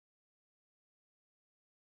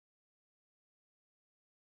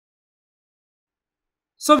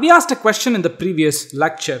So we asked a question in the previous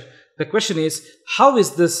lecture. The question is, how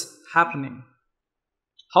is this happening?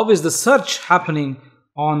 How is the search happening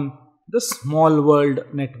on the small world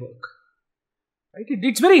network? Right?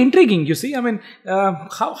 It's very intriguing, you see. I mean,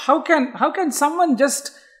 how can someone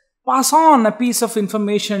just pass on a piece of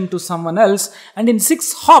information to someone else, and in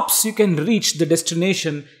 6 hops you can reach the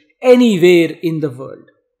destination anywhere in the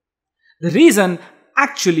world? The reason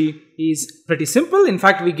actually is pretty simple. In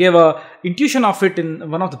fact, we gave a intuition of it in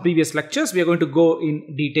one of the previous lectures. We are going to go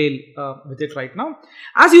in detail with it right now.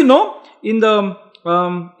 As you know, in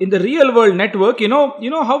the real world network, you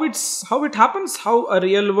know how it happens, how a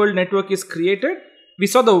real world network is created. We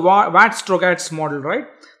saw the Watt-Strogatz model, right?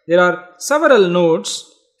 There are several nodes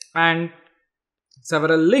and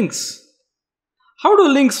several links. How do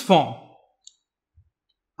links form?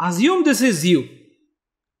 Assume this is you.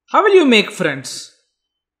 How will you make friends?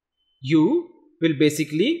 You will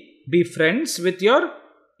basically be friends with your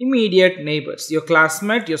immediate neighbors, your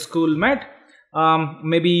classmate, your schoolmate,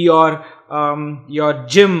 maybe your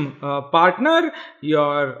gym partner,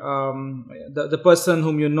 the person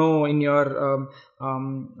whom you know in your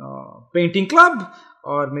painting club,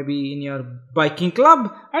 or maybe in your biking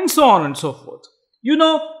club, and so on and so forth. You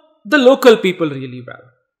know the local people really well.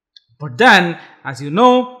 But then, as you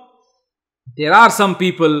know, there are some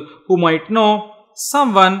people who might know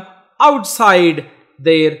someone outside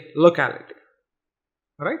their locality.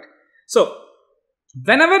 Right? So,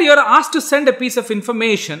 whenever you are asked to send a piece of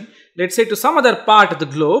information, let's say to some other part of the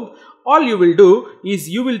globe, all you will do is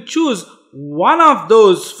you will choose one of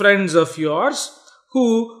those friends of yours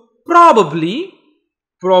who probably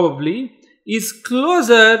is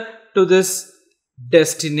closer to this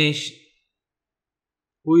destination.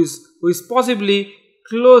 Who is possibly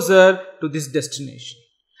closer to this destination.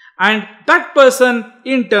 And that person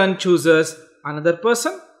in turn chooses another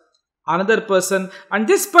person, and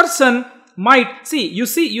this person might you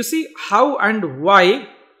see how and why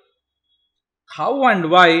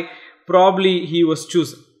probably he was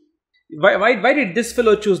chosen. Why did this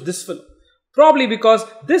fellow choose this fellow? Probably because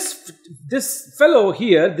this fellow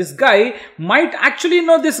here, this guy, might actually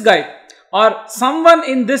know this guy or someone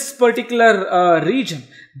in this particular region.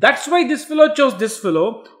 That's why this fellow chose this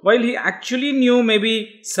fellow. While he actually knew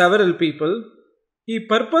maybe several people, he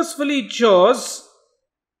purposefully chose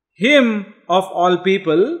him of all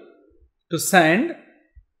people to send,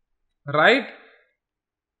 right?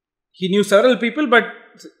 He knew several people, but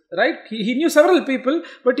he knew several people,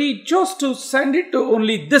 but he chose to send it to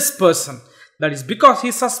only this person. That is because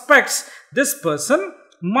he suspects this person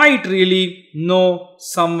might really know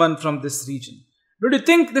someone from this region. Do you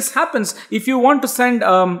think this happens if you want to send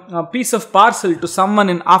a piece of parcel to someone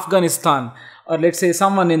in Afghanistan, or let's say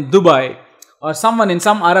someone in Dubai, or someone in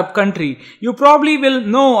some Arab country? You probably will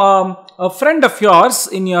know a friend of yours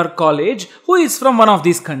in your college who is from one of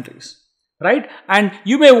these countries, right? And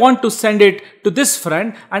you may want to send it to this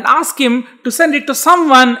friend and ask him to send it to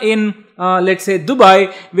someone in let's say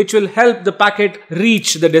Dubai, which will help the packet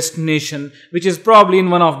reach the destination, which is probably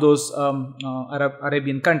in one of those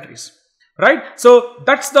Arabian countries. Right? So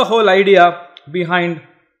that's the whole idea behind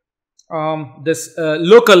this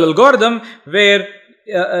local algorithm, where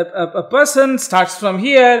a person starts from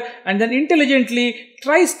here and then intelligently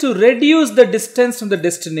tries to reduce the distance from the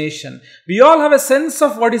destination. We all have a sense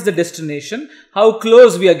of what is the destination, how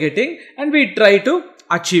close we are getting, and we try to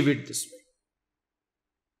achieve it this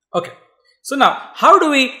way. Okay. So now, how do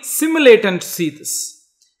we simulate and see this?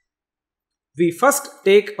 We first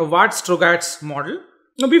take a Watt-Strogatz model.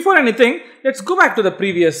 Now, before anything, let's go back to the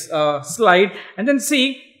previous slide and then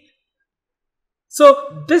see.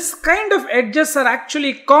 So, this kind of edges are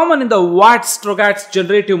actually common in the Watt-Strogatz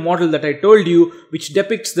generative model that I told you, which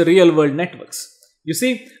depicts the real world networks. You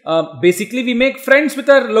see, basically we make friends with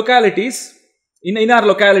our localities, in our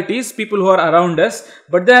localities, people who are around us,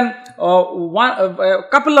 but then a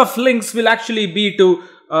couple of links will actually be to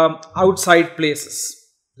outside places.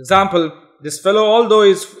 For example, this fellow, although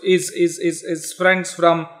is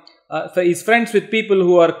friends with people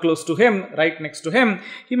who are close to him, right next to him,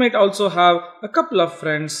 he might also have a couple of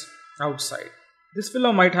friends outside. This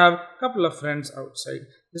fellow might have a couple of friends outside.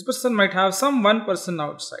 This person might have one person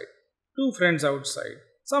outside, 2 friends outside,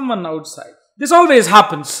 someone outside. This always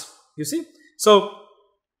happens, you see. So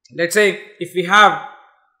let's say if we have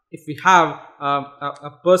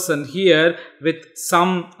a person here with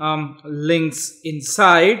some links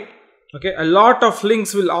inside, okay, a lot of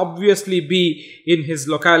links will obviously be in his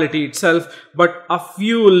locality itself, but a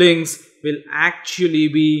few links will actually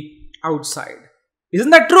be outside.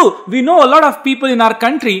 Isn't that true? We know a lot of people in our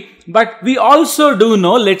country, but we also do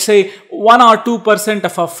know, let's say 1 or 2%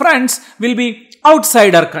 of our friends will be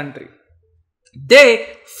outside our country.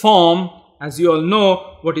 They form, as you all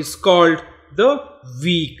know, what is called the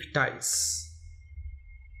weak ties.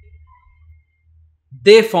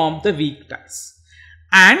 They form the weak ties.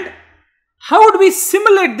 And how do we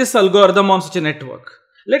simulate this algorithm on such a network?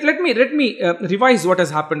 Let me revise what has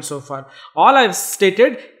happened so far. All I've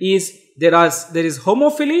stated is there is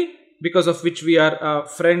homophily, because of which we are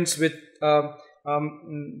friends with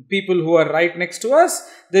people who are right next to us.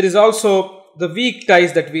 There is also the weak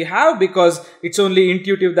ties that we have, because it's only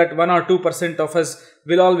intuitive that 1 or 2% of us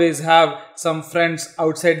will always have some friends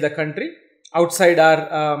outside the country, outside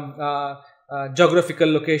our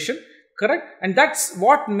geographical location, correct? And that's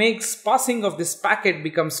what makes passing of this packet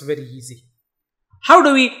becomes very easy. How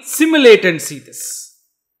do we simulate and see this?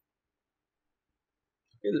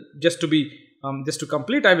 Just to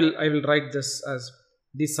complete, I will write this as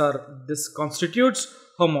this constitutes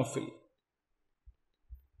homophily.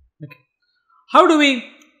 Okay. How do we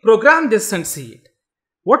program this and see it?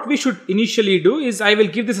 What we should initially do is, I will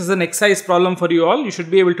give this as an exercise problem for you all. You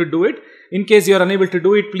should be able to do it. In case you are unable to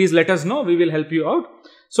do it, please let us know. We will help you out.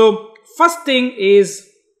 So, first thing is,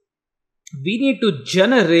 we need to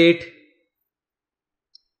generate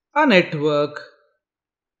a network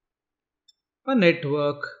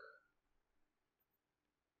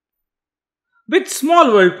with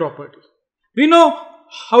small world property. We know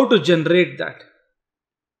how to generate that.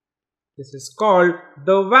 This is called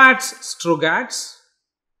the Watts-Strogatz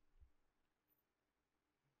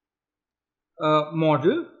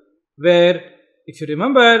model, where, if you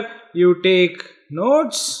remember, you take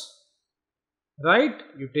nodes, right?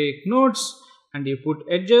 You take nodes and you put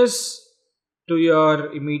edges to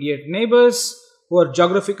your immediate neighbors who are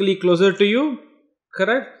geographically closer to you,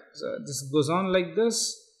 correct? So this goes on like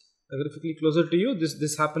this, geographically closer to you.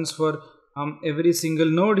 This happens for every single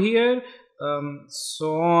node here,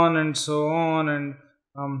 so on and so on and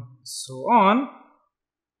so on.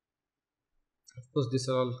 Of course, these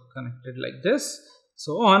are all connected like this,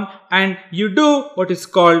 so on, and you do what is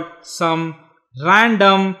called some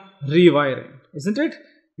random rewiring, isn't it?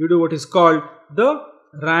 You do what is called the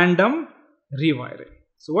random rewiring.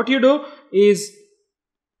 So what you do is,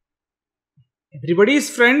 everybody is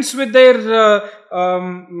friends with their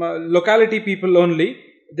locality people only,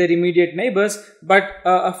 their immediate neighbors, but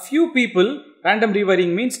a few people, random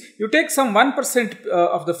rewiring means you take some 1%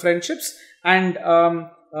 of the friendships and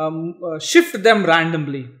shift them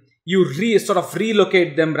randomly. You sort of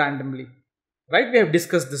relocate them randomly, right? We have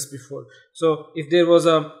discussed this before. So if there was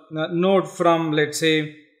a node from, let's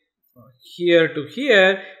say, here to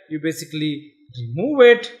here, you basically remove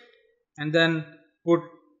it and then put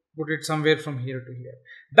it somewhere from here to here.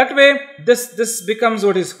 That way, this becomes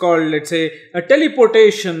what is called, let's say, a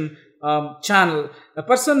teleportation channel. A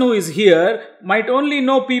person who is here might only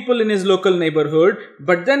know people in his local neighborhood,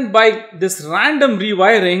 but then by this random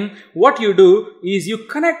rewiring, what you do is you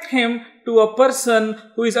connect him to a person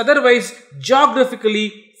who is otherwise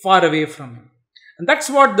geographically far away from him. And that's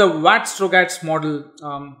what the Watts-Strogatz model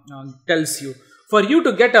tells you. For you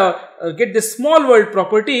to get this small world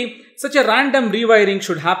property, such a random rewiring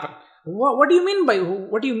should happen. What do you mean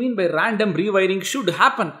by random rewiring should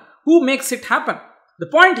happen? Who makes it happen? The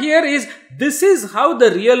point here is, this is how the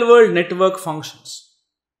real world network functions.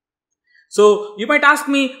 So you might ask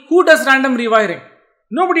me, who does random rewiring?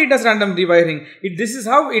 Nobody does random rewiring. This is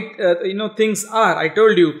how things are. I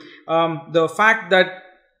told you the fact that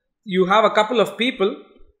you have a couple of people,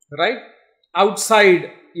 right,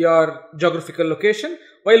 outside your geographical location,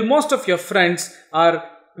 while most of your friends are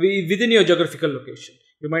within your geographical location.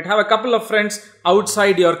 You might have a couple of friends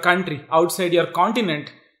outside your country, outside your continent,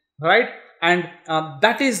 right? And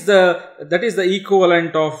that is the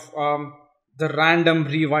equivalent of the random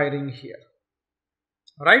rewiring here,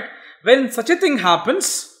 right? When such a thing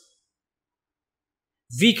happens,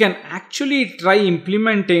 we can actually try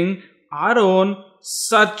implementing our own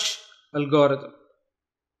search algorithm.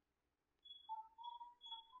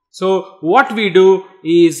 So what we do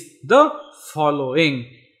is the following.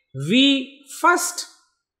 You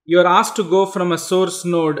are asked to go from a source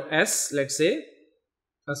node S, let's say,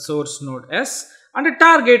 a source node S, and a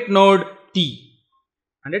target node T,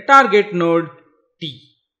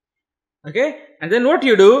 okay? And then what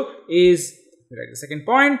you do is, write the second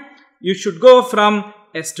point, you should go from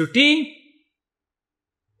S to T,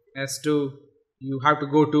 you have to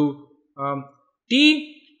go to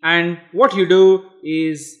T, and what you do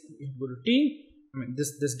is, you go to T,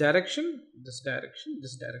 this direction.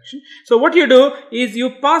 So what you do is, you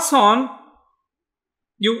pass on,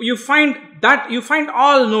 you find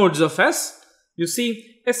all nodes of S. You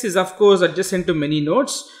see, S is of course adjacent to many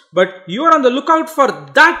nodes, but you are on the lookout for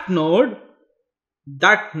that node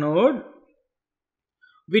that node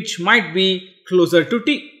which might be closer to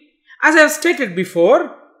T. As I have stated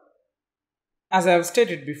before,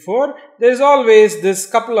 there is always this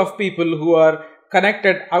couple of people who are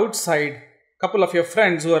connected outside, couple of your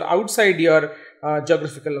friends who are outside your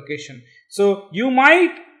geographical location. So you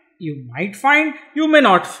might find, you may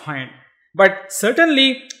not find, but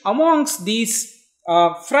certainly amongst these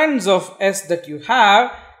friends of S that you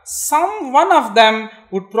have, one of them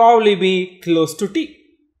would probably be close to T,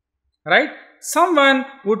 right? Someone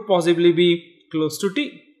would possibly be close to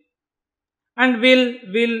T, and we'll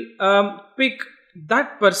pick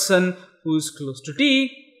that person who is close to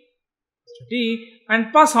T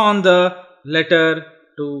and pass on the letter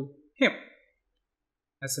to him.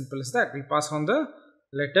 As simple as that. We pass on the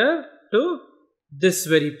letter to this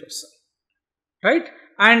very person, right?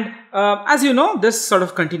 And as you know, this sort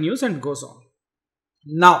of continues and goes on.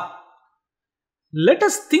 Now, let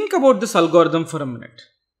us think about this algorithm for a minute.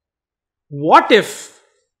 What if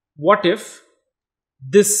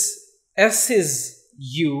this S is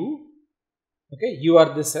you, okay, you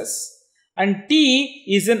are this S, and T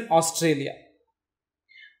is in Australia,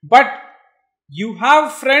 but you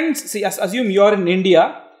have friends, see, assume you are in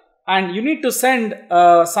India and you need to send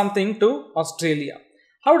something to Australia.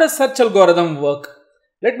 How does such algorithm work?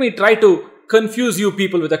 Let me try to confuse you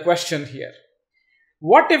people with a question here.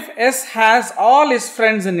 What if S has all his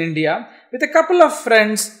friends in India with a couple of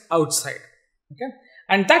friends outside, okay?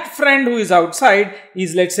 And that friend who is outside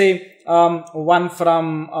is, let's say, one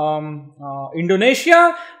from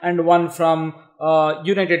Indonesia and one from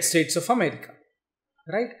United States of America,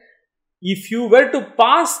 right? If you were to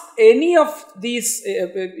pass any of these,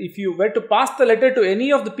 if you were to pass the letter to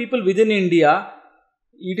any of the people within India,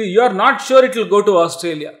 you are not sure it will go to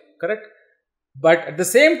Australia, correct? But at the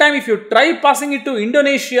same time, if you try passing it to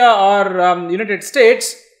Indonesia or United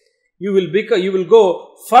States, you will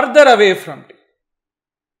go further away from it,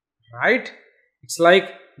 right? It's like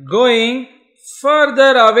going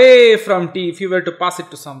further away from T if you were to pass it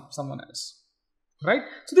to someone else, right?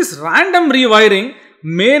 So this random rewiring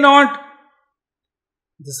may not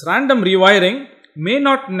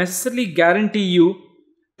necessarily guarantee you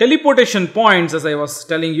teleportation points, as I was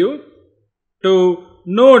telling you, to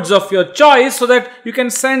nodes of your choice so that you can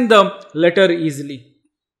send the letter easily,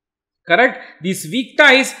 correct? These weak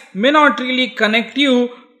ties may not really connect you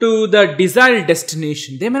to the desired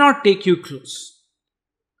destination. They may not take you close,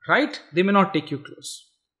 right? They may not take you close.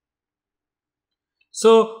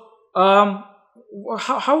 So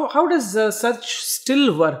how does search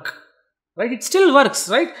still work, right? It still works,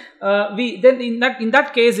 right? In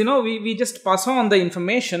that case, you know, we just pass on the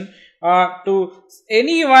information to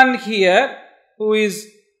anyone here who is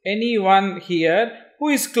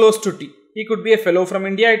close to T. He could be a fellow from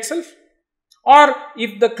India itself, or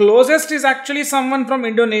if the closest is actually someone from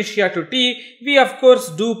Indonesia to T, we of course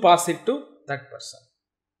do pass it to that person,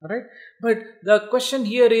 alright? But the question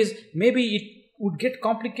here is, maybe it would get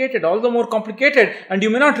complicated, all the more complicated, and you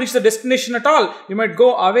may not reach the destination at all. You might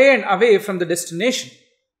go away and away from the destination.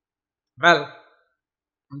 Well,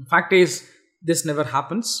 the fact is, this never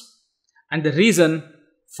happens, and the reason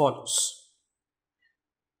follows.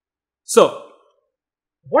 So,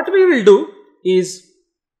 what we will do is,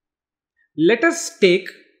 let us take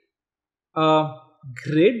a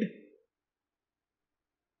grid,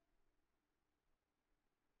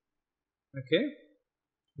 okay?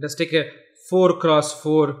 Let's take a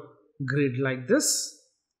 4x4 grid like this,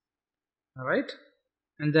 alright?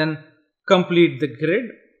 And then complete the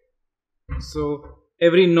grid. So,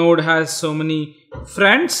 every node has so many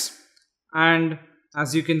friends, and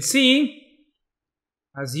as you can see,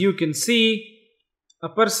 a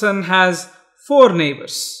person has 4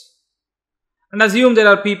 neighbors. And assume there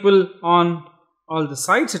are people on all the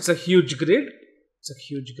sides. It's a huge grid.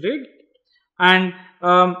 And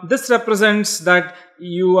this represents that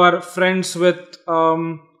you are friends with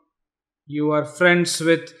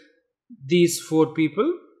these 4 people.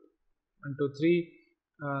 1, 2, 3.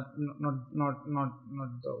 Not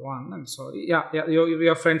the one. I'm sorry. Yeah. You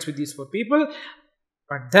are friends with these 4 people.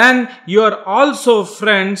 But then you are also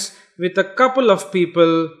friends with a couple of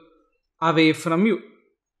people away from you.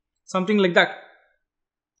 Something like that,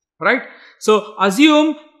 right? So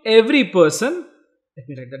assume every person, let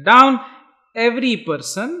me write that down, every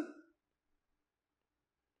person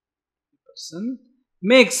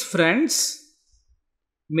makes friends.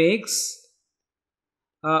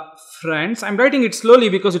 I'm writing it slowly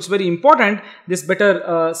because it's very important. This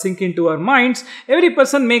better sink into our minds. Every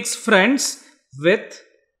person makes friends with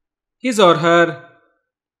his or her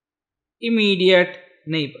immediate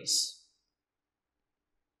neighbors.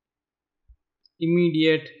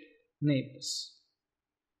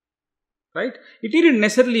 right? It needn't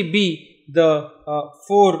necessarily be the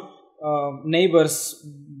 4 neighbors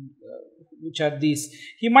which are these.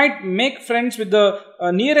 He might make friends with the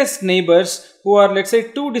nearest neighbors who are, let's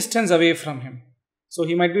say, 2 distance away from him. So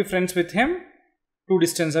he might be friends with him 2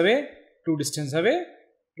 distance away, 2 distance away,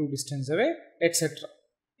 2 distance away, etc.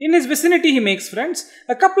 In his vicinity he makes friends.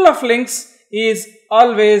 A couple of links is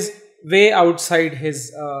always way outside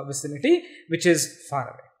his vicinity, which is far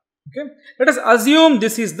away. Okay, let us assume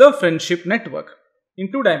this is the friendship network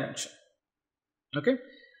in 2 dimensions. Okay,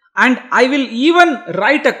 and I will even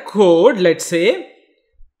write a code, let's say,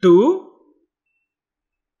 to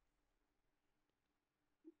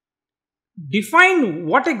define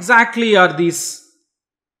what exactly are these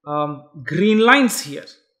green lines here.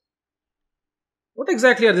 What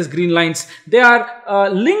exactly are these green lines? They are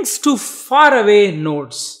links to faraway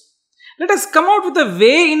nodes. Let us come out with a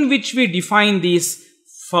way in which we define these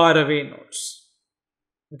faraway nodes.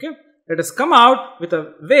 Okay, let us come out with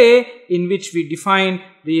a way in which we define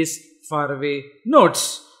these faraway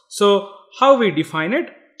nodes. So, how we define it?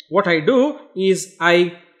 What I do is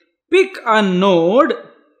I pick a node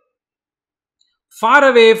far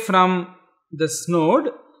away from this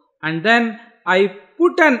node, and then I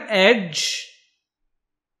put an edge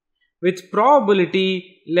with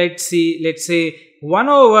probability, let's say 1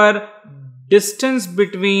 over distance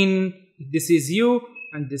between, this is u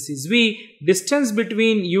and this is v, distance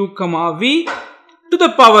between u comma v to the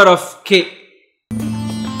power of k.